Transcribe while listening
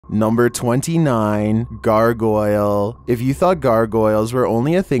Number 29, gargoyle. If you thought gargoyles were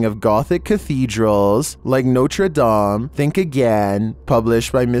only a thing of Gothic cathedrals, like Notre Dame, think again.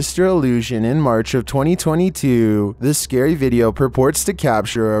 Published by Mr. Illusion in March of 2022, this scary video purports to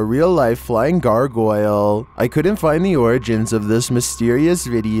capture a real-life flying gargoyle. I couldn't find the origins of this mysterious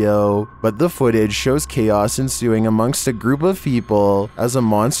video, but the footage shows chaos ensuing amongst a group of people as a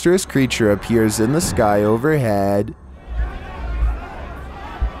monstrous creature appears in the sky overhead.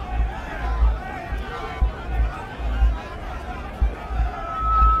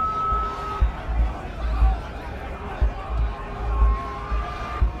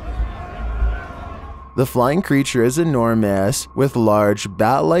 The flying creature is enormous, with large,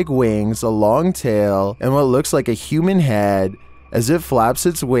 bat-like wings, a long tail, and what looks like a human head. As it flaps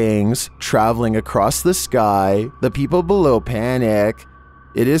its wings, traveling across the sky, the people below panic.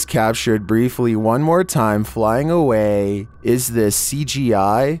 It is captured briefly one more time flying away. Is this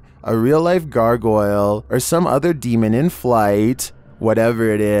CGI, a real-life gargoyle, or some other demon in flight? Whatever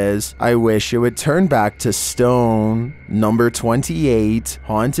it is, I wish it would turn back to stone. Number 28,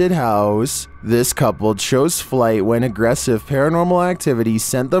 haunted house. This couple chose flight when aggressive paranormal activity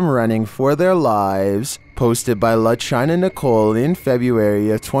sent them running for their lives. Posted by La China Nicole in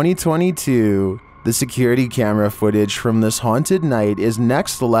February of 2022. The security camera footage from this haunted night is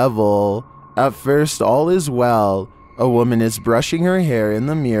next level. At first, all is well. A woman is brushing her hair in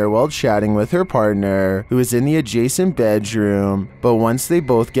the mirror while chatting with her partner, who is in the adjacent bedroom, but once they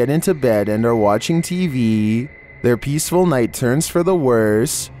both get into bed and are watching TV, their peaceful night turns for the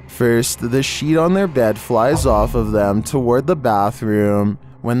worse. First, the sheet on their bed flies off of them toward the bathroom.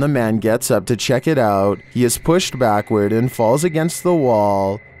 When the man gets up to check it out, he is pushed backward and falls against the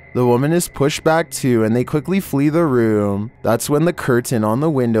wall. The woman is pushed back too, and they quickly flee the room. That's when the curtain on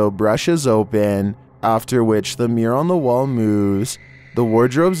the window brushes open, after which the mirror on the wall moves, the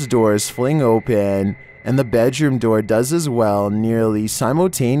wardrobe's doors fling open, and the bedroom door does as well nearly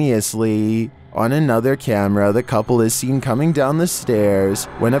simultaneously. On another camera, the couple is seen coming down the stairs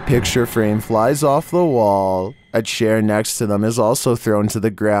when a picture frame flies off the wall. A chair next to them is also thrown to the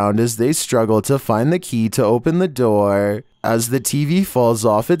ground as they struggle to find the key to open the door. As the TV falls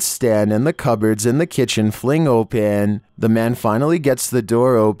off its stand and the cupboards in the kitchen fling open, the man finally gets the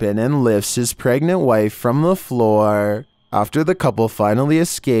door open and lifts his pregnant wife from the floor. After the couple finally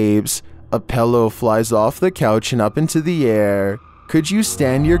escapes, a pillow flies off the couch and up into the air. Could you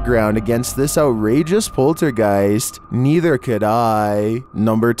stand your ground against this outrageous poltergeist? Neither could I.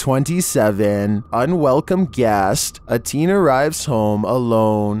 Number 27, unwelcome guest. A teen arrives home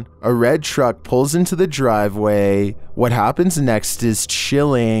alone. A red truck pulls into the driveway. What happens next is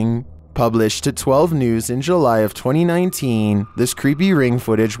chilling. Published to 12 News in July of 2019, this creepy ring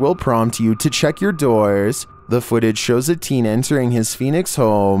footage will prompt you to check your doors. The footage shows a teen entering his Phoenix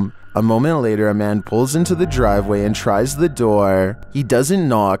home. A moment later, a man pulls into the driveway and tries the door. He doesn't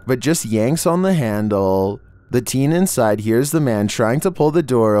knock, but just yanks on the handle. The teen inside hears the man trying to pull the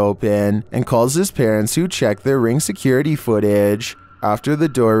door open and calls his parents, who check their ring security footage. After the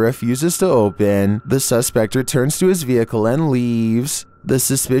door refuses to open, the suspect returns to his vehicle and leaves. The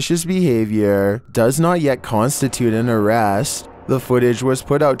suspicious behavior does not yet constitute an arrest. The footage was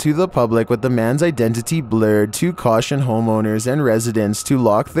put out to the public with the man's identity blurred to caution homeowners and residents to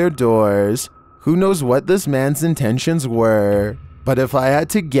lock their doors. Who knows what this man's intentions were? But if I had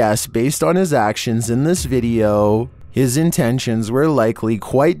to guess based on his actions in this video, his intentions were likely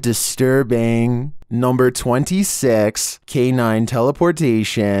quite disturbing. Number 26, canine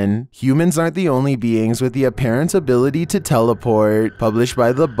teleportation. Humans aren't the only beings with the apparent ability to teleport. Published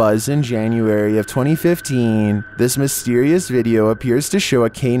by The Buzz in January of 2015, this mysterious video appears to show a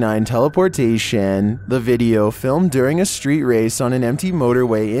canine teleportation. The video, filmed during a street race on an empty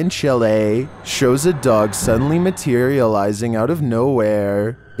motorway in Chile, shows a dog suddenly materializing out of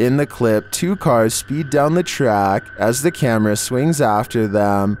nowhere. In the clip, two cars speed down the track. As the camera swings after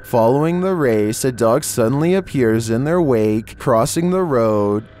them, following the race, a dog suddenly appears in their wake, crossing the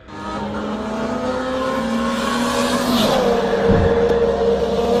road.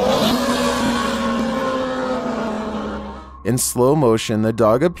 In slow motion, the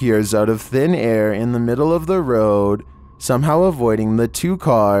dog appears out of thin air in the middle of the road, somehow avoiding the two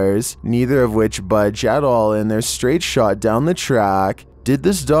cars, neither of which budge at all in their straight shot down the track. Did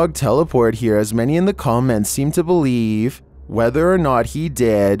this dog teleport here, as many in the comments seem to believe? Whether or not he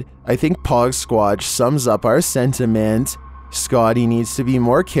did, I think Pog Squatch sums up our sentiment. Scotty needs to be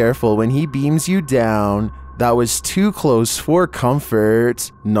more careful when he beams you down. That was too close for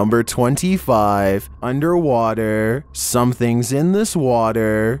comfort. Number 25, underwater. Something's in this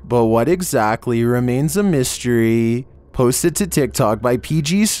water, but what exactly remains a mystery. Posted to TikTok by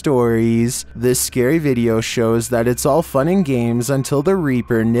PG Stories, this scary video shows that it's all fun and games until the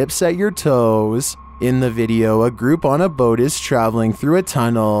Reaper nips at your toes. In the video, a group on a boat is traveling through a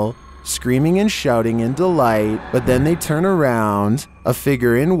tunnel, screaming and shouting in delight, but then they turn around. A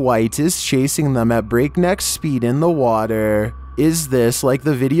figure in white is chasing them at breakneck speed in the water. Is this, like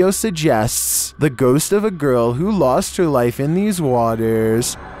the video suggests, the ghost of a girl who lost her life in these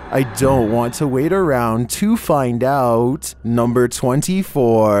waters? I don't want to wait around to find out. Number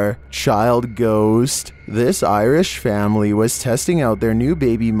 24, Child Ghost. This Irish family was testing out their new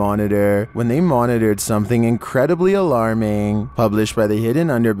baby monitor when they monitored something incredibly alarming, published by the Hidden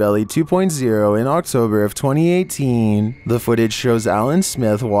Underbelly 2.0 in October of 2018. The footage shows Alan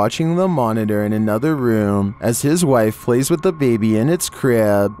Smith watching the monitor in another room as his wife plays with the baby in its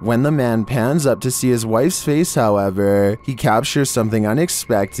crib. When the man pans up to see his wife's face, however, he captures something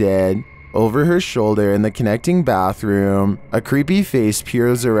unexpected. Over her shoulder in the connecting bathroom, a creepy face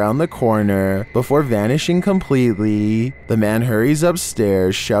peers around the corner before vanishing completely. The man hurries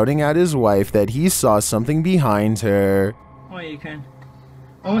upstairs, shouting at his wife that he saw something behind her. Oh, you can.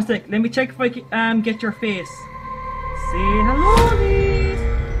 Almost like, let me check if I can get your face. Say hello,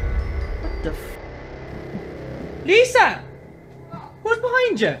 Lisa. What the f? Lisa! Who's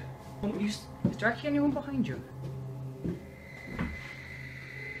behind you? Is there actually anyone behind you?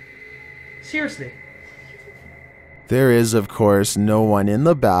 Seriously? There is, of course, no one in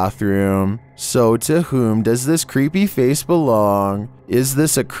the bathroom. So to whom does this creepy face belong? Is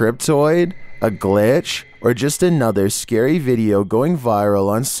this a cryptoid, a glitch, or just another scary video going viral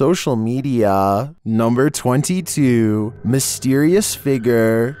on social media? Number 22, Mysterious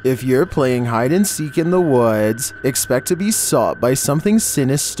Figure. If you're playing hide and seek in the woods, expect to be sought by something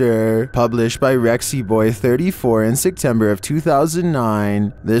sinister. Published by RexyBoy34 in September of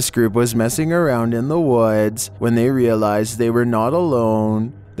 2009, this group was messing around in the woods when they realized they were not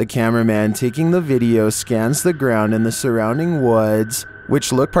alone. The cameraman taking the video scans the ground in the surrounding woods,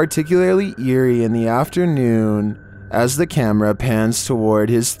 which look particularly eerie in the afternoon. As the camera pans toward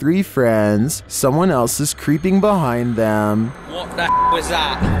his three friends, someone else is creeping behind them. What the was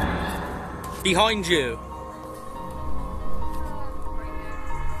that? Behind you.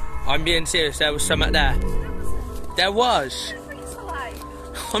 I'm being serious, there was something there. There was.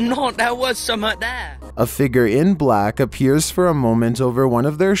 I'm not, there was something there. A figure in black appears for a moment over one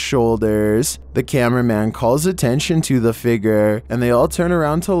of their shoulders. The cameraman calls attention to the figure, and they all turn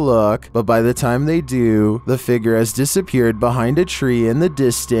around to look, but by the time they do, the figure has disappeared behind a tree in the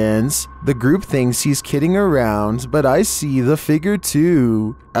distance. The group thinks he's kidding around, but I see the figure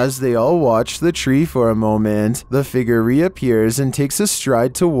too. As they all watch the tree for a moment, the figure reappears and takes a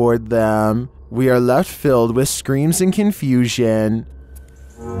stride toward them. We are left filled with screams and confusion.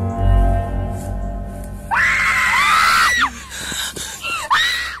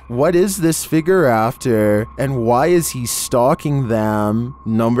 What is this figure after, and why is he stalking them?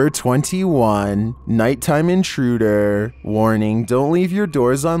 Number 21, Nighttime Intruder. Warning, don't leave your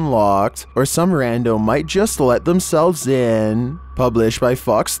doors unlocked, or some rando might just let themselves in. Published by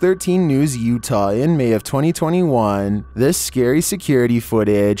Fox 13 News Utah in May of 2021, this scary security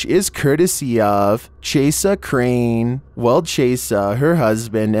footage is courtesy of Chesa Crane. While Chesa, her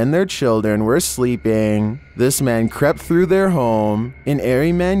husband, and their children were sleeping, this man crept through their home in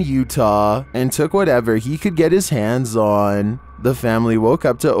Airyman, Utah, and took whatever he could get his hands on. The family woke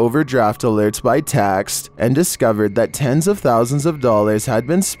up to overdraft alerts by text and discovered that tens of thousands of dollars had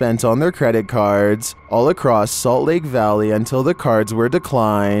been spent on their credit cards all across Salt Lake Valley until the cards were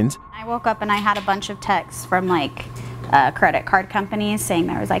declined. I woke up and I had a bunch of texts from credit card companies saying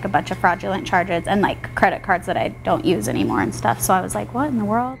there was a bunch of fraudulent charges and credit cards that I don't use anymore and stuff. So I was like, what in the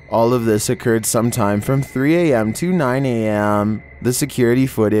world? All of this occurred sometime from 3 a.m. to 9 a.m. The security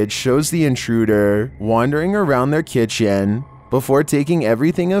footage shows the intruder wandering around their kitchen before taking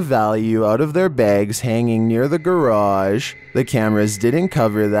everything of value out of their bags hanging near the garage. The cameras didn't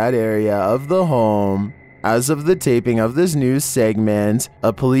cover that area of the home. As of the taping of this news segment,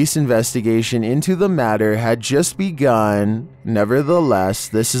 a police investigation into the matter had just begun. Nevertheless,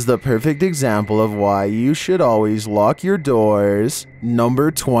 this is the perfect example of why you should always lock your doors.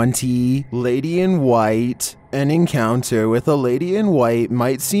 Number 20, Lady in White. An encounter with a lady in white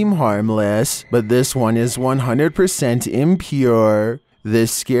might seem harmless, but this one is 100% impure.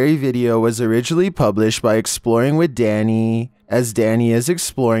 This scary video was originally published by Exploring with Danny. As Danny is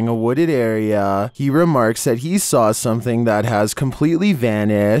exploring a wooded area, he remarks that he saw something that has completely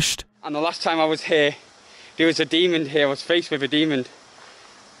vanished. And the last time I was here, there was a demon here. I was faced with a demon.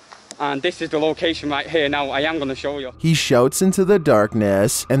 And this is the location right here. Now, I am going to show you. He shouts into the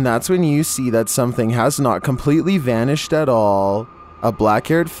darkness, and that's when you see that something has not completely vanished at all. A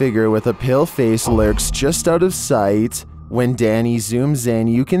black-haired figure with a pale face lurks just out of sight. When Danny zooms in,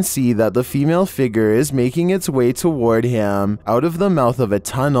 you can see that the female figure is making its way toward him out of the mouth of a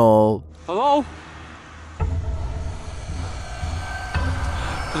tunnel. Hello?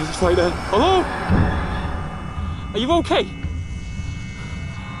 It's right there. Hello? Are you okay?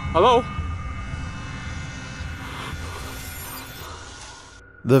 Hello?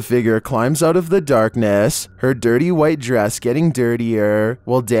 The figure climbs out of the darkness, her dirty white dress getting dirtier,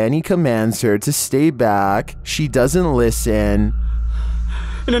 while Danny commands her to stay back. She doesn't listen.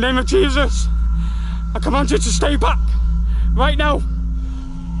 In the name of Jesus, I command you to stay back, right now.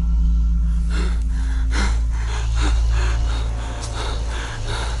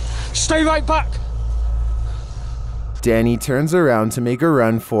 Stay right back. Danny turns around to make a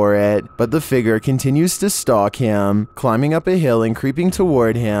run for it, but the figure continues to stalk him, climbing up a hill and creeping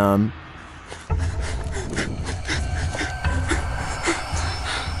toward him.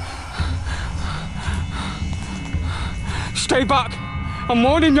 Stay back. I'm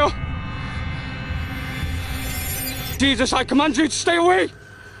warning you. Jesus, I command you to stay away.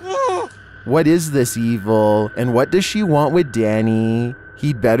 What is this evil, and what does she want with Danny?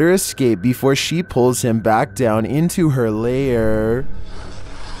 He'd better escape before she pulls him back down into her lair.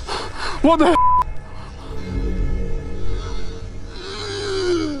 What the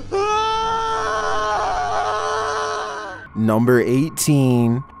Number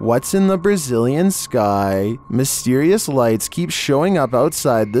 18. What's in the Brazilian sky? Mysterious lights keep showing up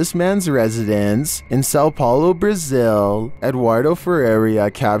outside this man's residence in Sao Paulo, Brazil. Eduardo Ferreira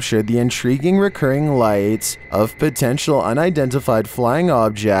captured the intriguing recurring lights of potential unidentified flying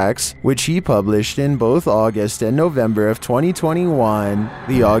objects, which he published in both August and November of 2021.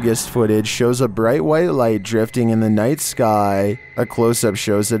 The August footage shows a bright white light drifting in the night sky. A close-up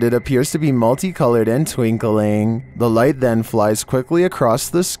shows that it appears to be multicolored and twinkling. The light then flies quickly across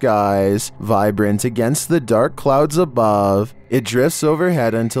the skies, vibrant against the dark clouds above. It drifts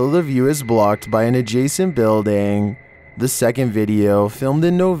overhead until the view is blocked by an adjacent building. The second video, filmed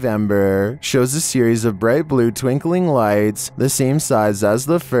in November, shows a series of bright blue twinkling lights, the same size as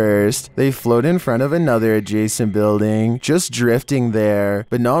the first. They float in front of another adjacent building, just drifting there,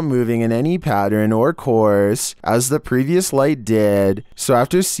 but not moving in any pattern or course, as the previous light did. So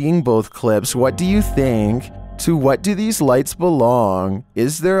after seeing both clips, what do you think? To what do these lights belong?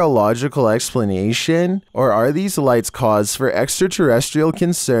 Is there a logical explanation? Or are these lights cause for extraterrestrial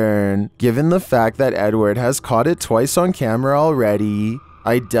concern, given the fact that Edward has caught it twice on camera already?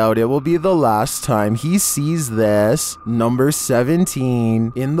 I doubt it will be the last time he sees this. Number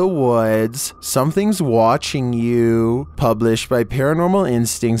 17. In the Woods, Something's Watching You. Published by Paranormal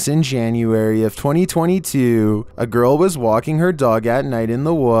Instincts in January of 2022. A girl was walking her dog at night in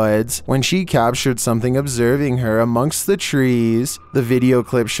the woods when she captured something observing her amongst the trees. The video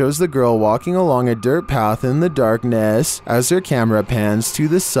clip shows the girl walking along a dirt path in the darkness as her camera pans to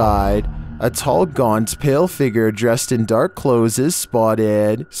the side. A tall, gaunt, pale figure dressed in dark clothes is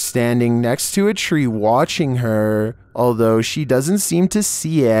spotted, standing next to a tree watching her. Although she doesn't seem to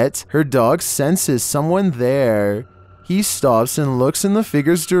see it, her dog senses someone there. He stops and looks in the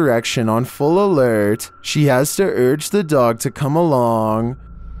figure's direction on full alert. She has to urge the dog to come along.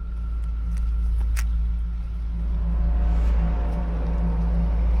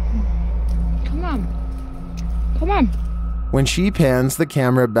 Come on. Come on. When she pans the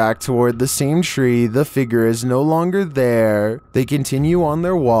camera back toward the same tree, the figure is no longer there. They continue on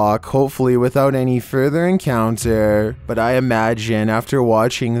their walk, hopefully without any further encounter. But I imagine after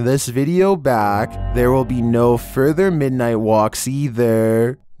watching this video back, there will be no further midnight walks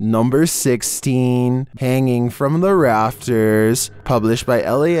either. Number 16. Hanging from the Rafters. Published by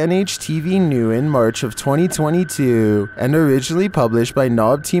LANH-TV New in March of 2022 and originally published by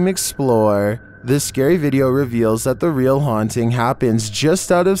Knob Team Explore. This scary video reveals that the real haunting happens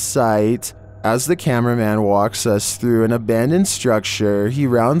just out of sight. As the cameraman walks us through an abandoned structure, he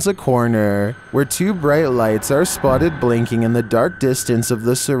rounds a corner where two bright lights are spotted blinking in the dark distance of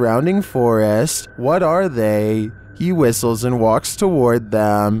the surrounding forest. What are they? He whistles and walks toward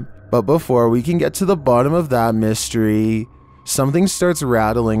them. But before we can get to the bottom of that mystery, something starts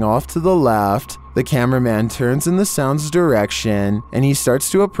rattling off to the left. The cameraman turns in the sound's direction, and he starts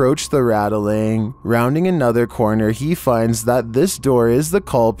to approach the rattling. Rounding another corner, he finds that this door is the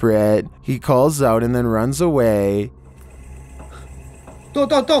culprit. He calls out and then runs away.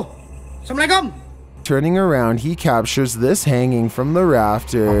 Assalamualaikum. Turning around, he captures this hanging from the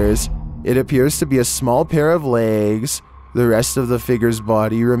rafters. It appears to be a small pair of legs. The rest of the figure's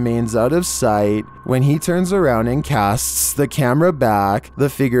body remains out of sight. When he turns around and casts the camera back, the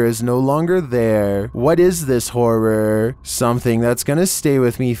figure is no longer there. What is this horror? Something that's gonna stay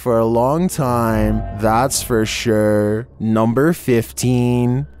with me for a long time, that's for sure. Number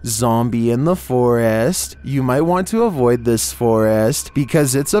 15. Zombie in the forest. You might want to avoid this forest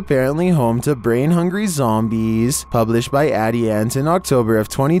because it's apparently home to brain-hungry zombies. Published by Addie Ant in October of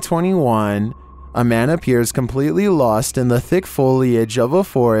 2021. A man appears completely lost in the thick foliage of a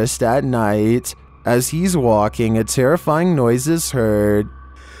forest at night. As he's walking, a terrifying noise is heard.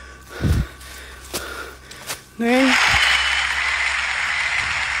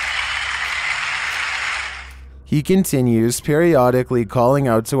 He continues, periodically calling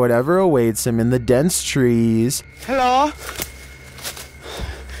out to whatever awaits him in the dense trees. Hello?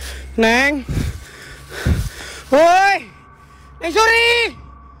 Nang? Oi! Nang, sorry!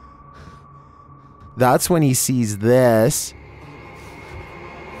 That's when he sees this.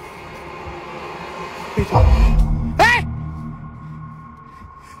 Hey!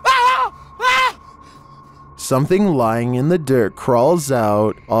 Something lying in the dirt crawls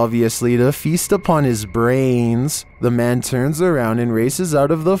out, obviously to feast upon his brains. The man turns around and races out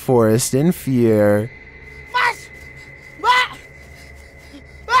of the forest in fear.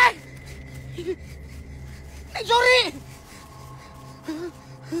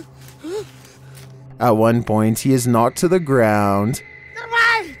 At one point, he is knocked to the ground.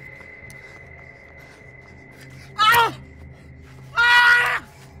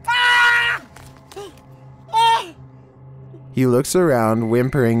 He looks around,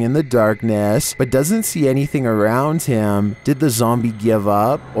 whimpering in the darkness, but doesn't see anything around him. Did the zombie give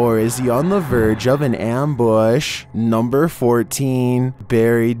up, or is he on the verge of an ambush? Number 14.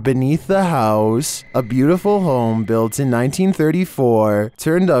 Buried beneath the house. A beautiful home built in 1934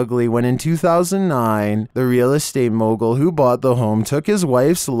 turned ugly when in 2009, the real estate mogul who bought the home took his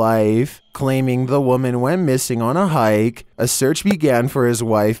wife's life. Claiming the woman went missing on a hike, a search began for his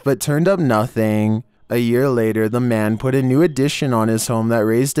wife but turned up nothing. A year later, the man put a new addition on his home that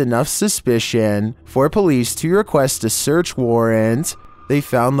raised enough suspicion for police to request a search warrant. They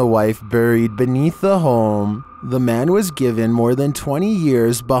found the wife buried beneath the home. The man was given more than 20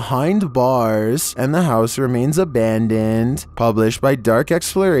 years behind bars, and the house remains abandoned. Published by Dark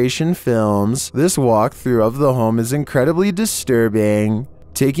Exploration Films, this walkthrough of the home is incredibly disturbing.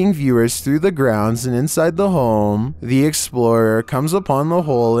 Taking viewers through the grounds and inside the home, the explorer comes upon the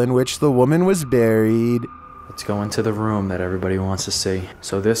hole in which the woman was buried. Let's go into the room that everybody wants to see.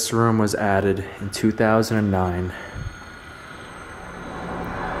 So this room was added in 2009.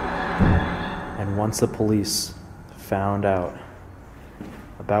 And once the police found out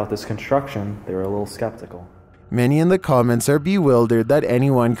about this construction, they were a little skeptical. Many in the comments are bewildered that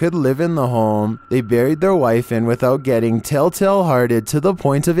anyone could live in the home they buried their wife in without getting telltale-hearted to the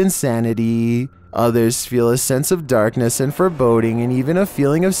point of insanity. Others feel a sense of darkness and foreboding and even a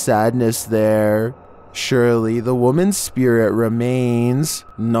feeling of sadness there. Surely the woman's spirit remains.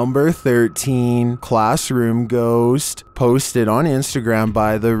 Number 13. Classroom Ghost. Posted on Instagram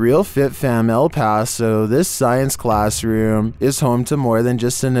by the Real Fit Fam El Paso, this science classroom is home to more than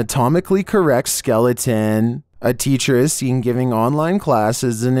just an anatomically correct skeleton. A teacher is seen giving online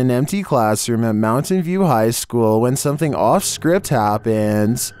classes in an empty classroom at Mountain View High School when something off-script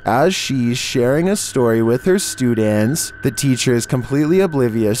happens. As she's sharing a story with her students, the teacher is completely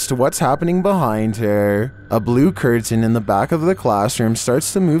oblivious to what's happening behind her. A blue curtain in the back of the classroom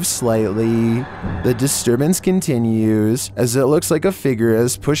starts to move slightly. The disturbance continues as it looks like a figure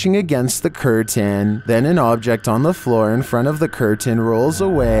is pushing against the curtain. Then an object on the floor in front of the curtain rolls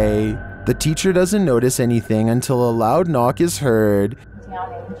away. The teacher doesn't notice anything until a loud knock is heard.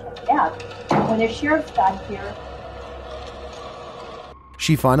 Down and check it out. When the sheriff got here,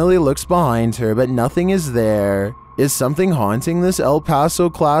 she finally looks behind her, but nothing is there. Is something haunting this El Paso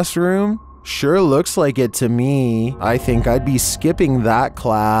classroom? Sure looks like it to me. I think I'd be skipping that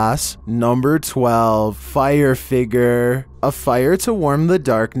class. Number 12. Fire figure. A fire to warm the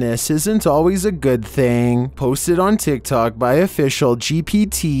darkness isn't always a good thing. Posted on TikTok by official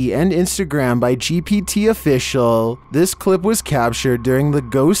GPT and Instagram by GPT official. This clip was captured during the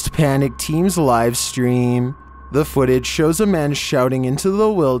Ghost Panic Team's live stream. The footage shows a man shouting into the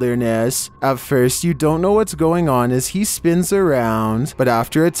wilderness. At first, you don't know what's going on as he spins around, but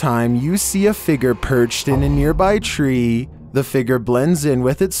after a time, you see a figure perched in a nearby tree. The figure blends in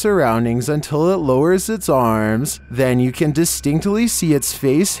with its surroundings until it lowers its arms. Then you can distinctly see its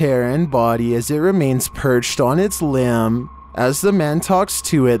face, hair, and body as it remains perched on its limb. As the man talks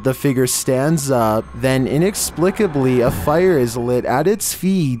to it, the figure stands up. Then inexplicably, a fire is lit at its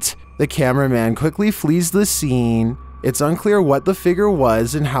feet. The cameraman quickly flees the scene. It's unclear what the figure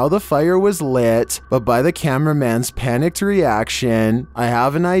was and how the fire was lit, but by the cameraman's panicked reaction, I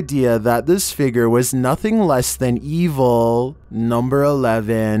have an idea that this figure was nothing less than evil. Number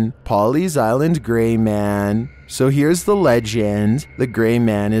 11, Pawleys Island Gray Man. So here's the legend. The Gray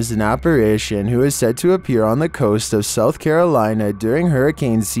Man is an apparition who is said to appear on the coast of South Carolina during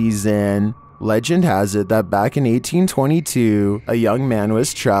hurricane season. Legend has it that back in 1822, a young man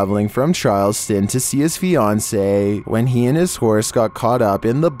was traveling from Charleston to see his fiancée when he and his horse got caught up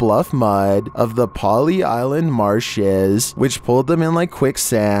in the bluff mud of the Pawleys Island marshes, which pulled them in like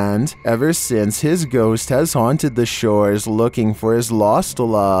quicksand. Ever since, his ghost has haunted the shores looking for his lost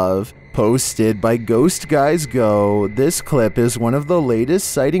love. Posted by Ghost Guys Go, this clip is one of the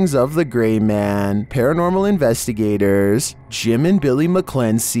latest sightings of the Gray Man. Paranormal investigators Jim and Billy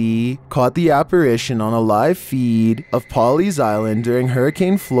McClency caught the apparition on a live feed of Pawleys Island during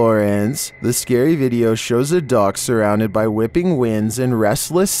Hurricane Florence. The scary video shows a dock surrounded by whipping winds and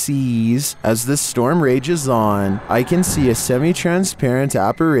restless seas. As the storm rages on, I can see a semi-transparent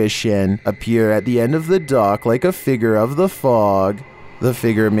apparition appear at the end of the dock like a figure of the fog. The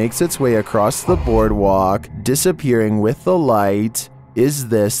figure makes its way across the boardwalk, disappearing with the light. Is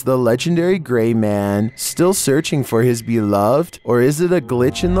this the legendary Gray Man still searching for his beloved, or is it a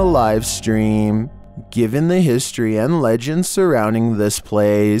glitch in the live stream? Given the history and legends surrounding this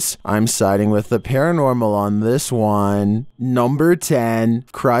place, I'm siding with the paranormal on this one. Number 10,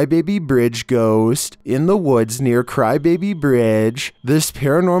 Crybaby Bridge Ghost. In the woods near Crybaby Bridge, this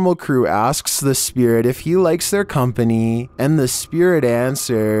paranormal crew asks the spirit if he likes their company, and the spirit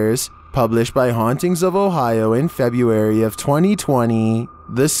answers. Published by Hauntings of Ohio in February of 2020,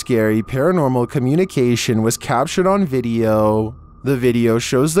 the scary paranormal communication was captured on video. The video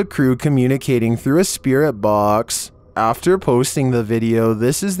shows the crew communicating through a spirit box. After posting the video,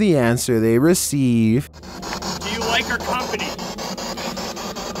 this is the answer they receive. Do you like our company?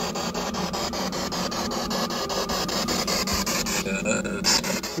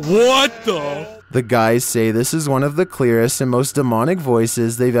 What the? The guys say this is one of the clearest and most demonic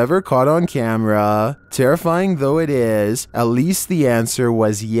voices they've ever caught on camera. Terrifying though it is, at least the answer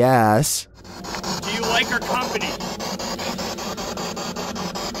was yes. Do you like our company?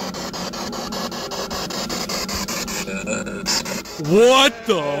 What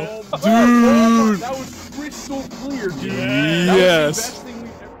the? Dude! That was crystal clear, dude. Yes.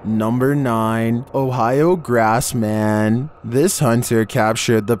 Number 9, Ohio Grassman. This hunter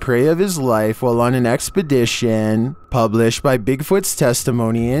captured the prey of his life while on an expedition. Published by Bigfoot's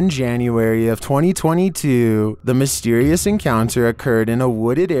Testimony in January of 2022, the mysterious encounter occurred in a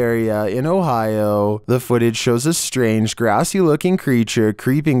wooded area in Ohio. The footage shows a strange, grassy-looking creature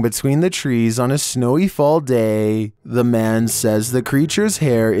creeping between the trees on a snowy fall day. The man says the creature's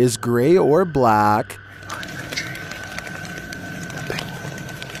hair is gray or black.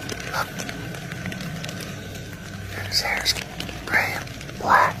 His hair's gray and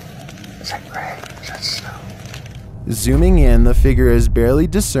black. Is that gray? Is that snow? Zooming in, the figure is barely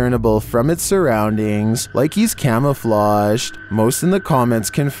discernible from its surroundings, like he's camouflaged. Most in the comments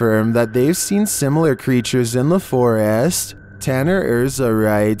confirm that they've seen similar creatures in the forest. Tanner Urza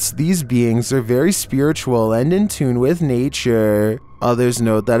writes, these beings are very spiritual and in tune with nature. Others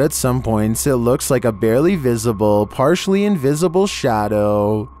note that at some points it looks like a barely visible, partially invisible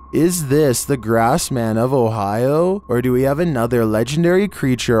shadow. Is this the Grassman of Ohio, or do we have another legendary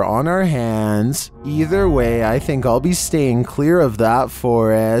creature on our hands? Either way, I think I'll be staying clear of that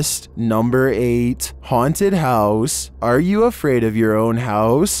forest. Number 8, Haunted House. Are you afraid of your own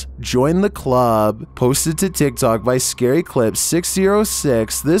house? Join the club. Posted to TikTok by Scary Clip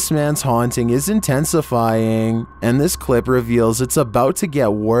 606, this man's haunting is intensifying, and this clip reveals it's about to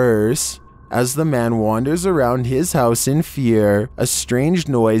get worse. As the man wanders around his house in fear, a strange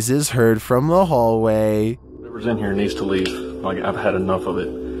noise is heard from the hallway. Whoever's in here needs to leave. Like, I've had enough of it,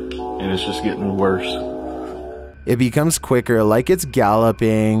 and it's just getting worse. It becomes quicker, like it's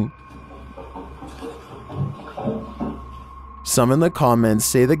galloping. Some in the comments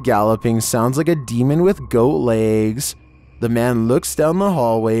say the galloping sounds like a demon with goat legs. The man looks down the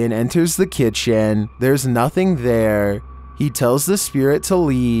hallway and enters the kitchen. There's nothing there. He tells the spirit to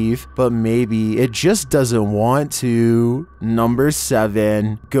leave, but maybe it just doesn't want to. Number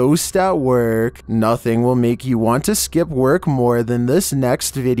 7, Ghost at Work. Nothing will make you want to skip work more than this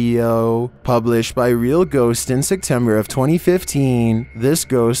next video. Published by Real Ghost in September of 2015, this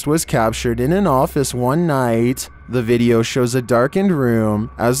ghost was captured in an office one night. The video shows a darkened room.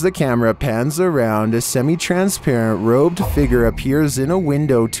 As the camera pans around, a semi-transparent robed figure appears in a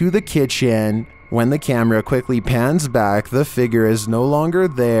window to the kitchen. When the camera quickly pans back, the figure is no longer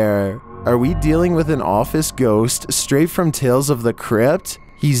there. Are we dealing with an office ghost straight from Tales of the Crypt?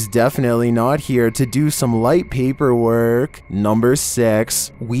 He's definitely not here to do some light paperwork. Number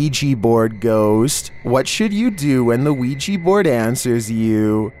 6, Ouija board ghost. What should you do when the Ouija board answers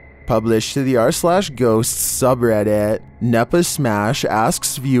you? Published to the r/ghosts subreddit, Nepa Smash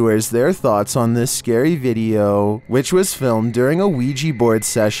asks viewers their thoughts on this scary video, which was filmed during a Ouija board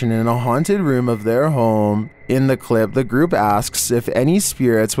session in a haunted room of their home. In the clip, the group asks if any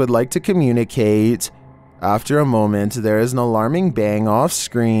spirits would like to communicate. After a moment, there is an alarming bang off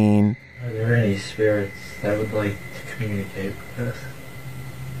screen. Are there any spirits that would like to communicate with us?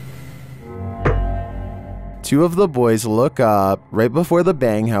 2 of the boys look up. Right before the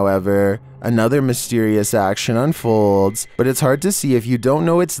bang, however, another mysterious action unfolds, but it's hard to see if you don't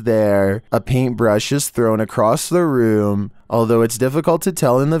know it's there. A paintbrush is thrown across the room. Although it's difficult to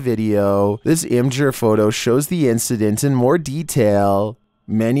tell in the video, this Imgur photo shows the incident in more detail.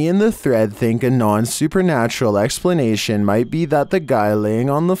 Many in the thread think a non-supernatural explanation might be that the guy laying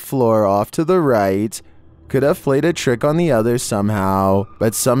on the floor off to the right could have played a trick on the others somehow,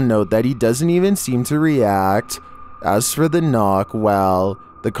 but some note that he doesn't even seem to react. As for the knock, well,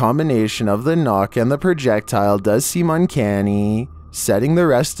 the combination of the knock and the projectile does seem uncanny. Setting the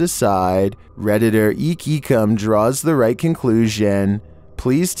rest aside, Redditor Eekecum draws the right conclusion.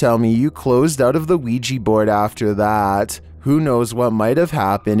 Please tell me you closed out of the Ouija board after that. Who knows what might have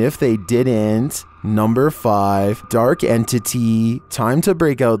happened if they didn't. Number 5, Dark Entity. Time to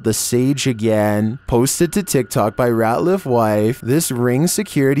break out the sage again. Posted to TikTok by Ratliff Wife, this Ring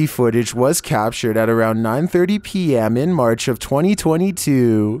security footage was captured at around 9:30 p.m. in March of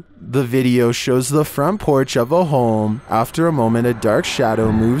 2022. The video shows the front porch of a home. After a moment, a dark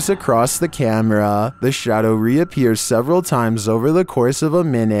shadow moves across the camera. The shadow reappears several times over the course of a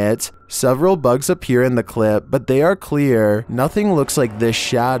minute. Several bugs appear in the clip, but they are clear. Nothing looks like this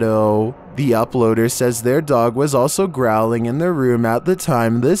shadow. The uploader says their dog was also growling in the room at the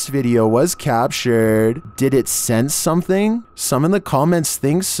time this video was captured. Did it sense something? Some in the comments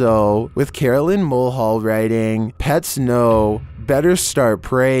think so, with Carolyn Mulhall writing, "Pets know, better start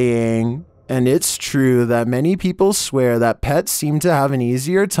praying." And it's true that many people swear that pets seem to have an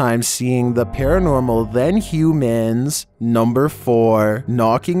easier time seeing the paranormal than humans. Number 4,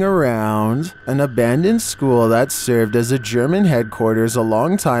 Knocking Around. An abandoned school that served as a German headquarters a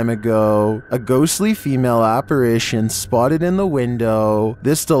long time ago. A ghostly female apparition spotted in the window.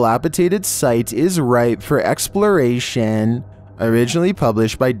 This dilapidated site is ripe for exploration. Originally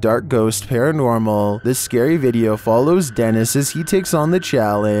published by Dark Ghost Paranormal, this scary video follows Dennis as he takes on the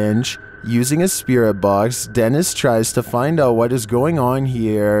challenge. Using a spirit box, Dennis tries to find out what is going on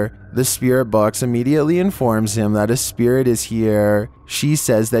here. The spirit box immediately informs him that a spirit is here. She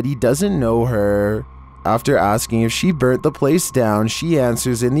says that he doesn't know her. After asking if she burnt the place down, she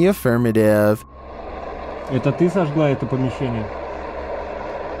answers in the affirmative. Это ты сожгла это помещение?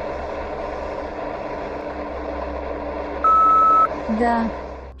 Да.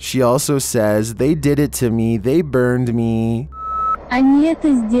 She also says, they did it to me, they burned me. Они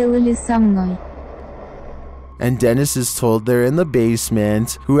это сделали со мной. And Dennis is told they're in the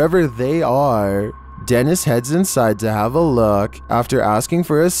basement, whoever they are. Dennis heads inside to have a look. After asking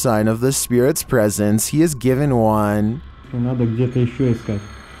for a sign of the spirit's presence, he is given one. Надо где-то еще искать.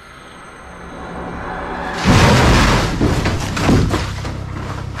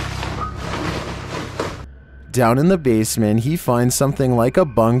 Down in the basement, he finds something like a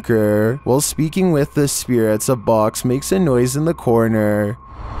bunker. While speaking with the spirits, a box makes a noise in the corner.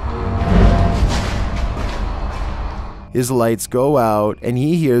 His lights go out, and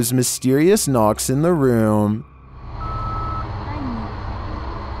he hears mysterious knocks in the room.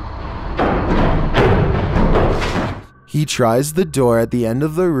 He tries the door at the end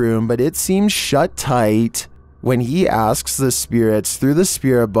of the room, but it seems shut tight. When he asks the spirits through the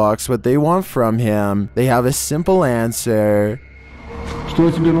spirit box what they want from him, they have a simple answer. Что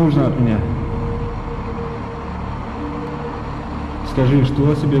тебе нужно от меня? Скажи,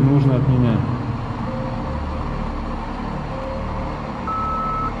 что тебе нужно от меня?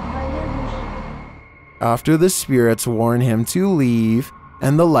 After the spirits warn him to leave,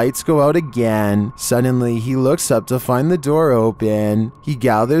 and the lights go out again, suddenly he looks up to find the door open. He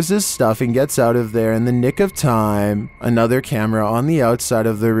gathers his stuff and gets out of there in the nick of time. Another camera on the outside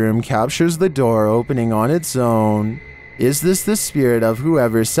of the room captures the door opening on its own. Is this the spirit of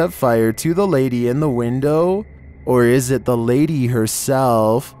whoever set fire to the lady in the window? Or is it the lady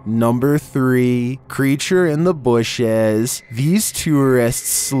herself? Number 3, Creature in the Bushes. These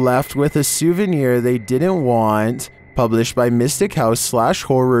tourists left with a souvenir they didn't want. Published by Mystic House /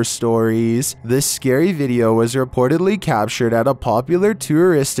 Horror Stories, this scary video was reportedly captured at a popular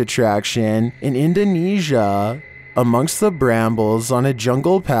tourist attraction in Indonesia. Amongst the brambles on a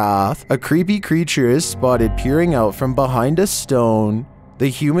jungle path, a creepy creature is spotted peering out from behind a stone. The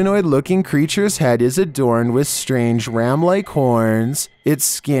humanoid-looking creature's head is adorned with strange ram-like horns. Its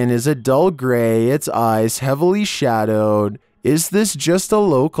skin is a dull gray, its eyes heavily shadowed. Is this just a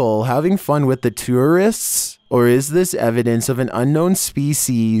local having fun with the tourists? Or is this evidence of an unknown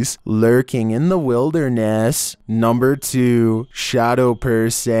species lurking in the wilderness? Number 2, shadow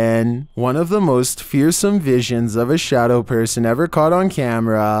person. One of the most fearsome visions of a shadow person ever caught on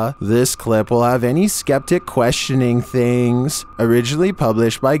camera. This clip will have any skeptic questioning things. Originally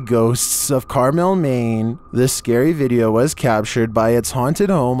published by Ghosts of Carmel, Maine, this scary video was captured by its haunted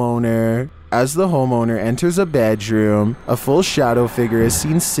homeowner. As the homeowner enters a bedroom, a full shadow figure is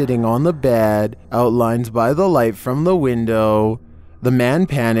seen sitting on the bed, outlined by the light from the window. The man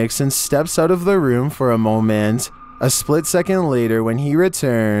panics and steps out of the room for a moment. A split second later, when he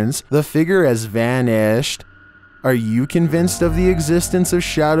returns, the figure has vanished. Are you convinced of the existence of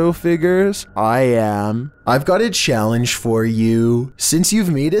shadow figures? I am. I've got a challenge for you. Since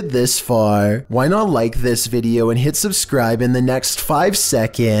you've made it this far, why not like this video and hit subscribe in the next 5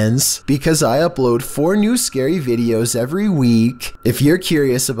 seconds? Because I upload 4 new scary videos every week. If you're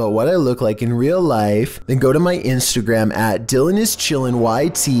curious about what I look like in real life, then go to my Instagram at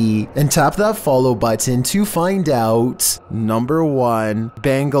DylanIsChillinYT and tap that follow button to find out. Number 1,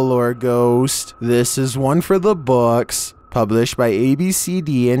 Bangalore Ghost. This is one for the books. Published by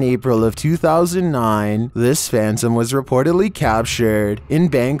ABCD in April of 2009, this phantom was reportedly captured in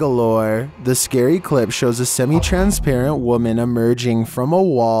Bangalore. The scary clip shows a semi-transparent woman emerging from a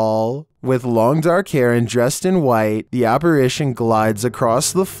wall. With long dark hair and dressed in white, the apparition glides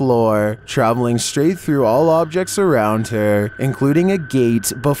across the floor, traveling straight through all objects around her, including a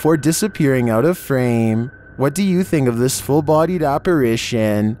gate, before disappearing out of frame. What do you think of this full-bodied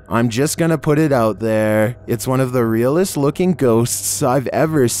apparition? I'm just gonna put it out there. It's one of the realest looking ghosts I've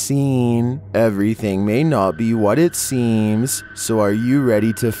ever seen. Everything may not be what it seems, so are you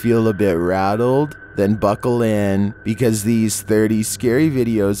ready to feel a bit rattled? Then buckle in, because these 30 scary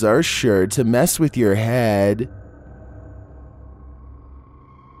videos are sure to mess with your head.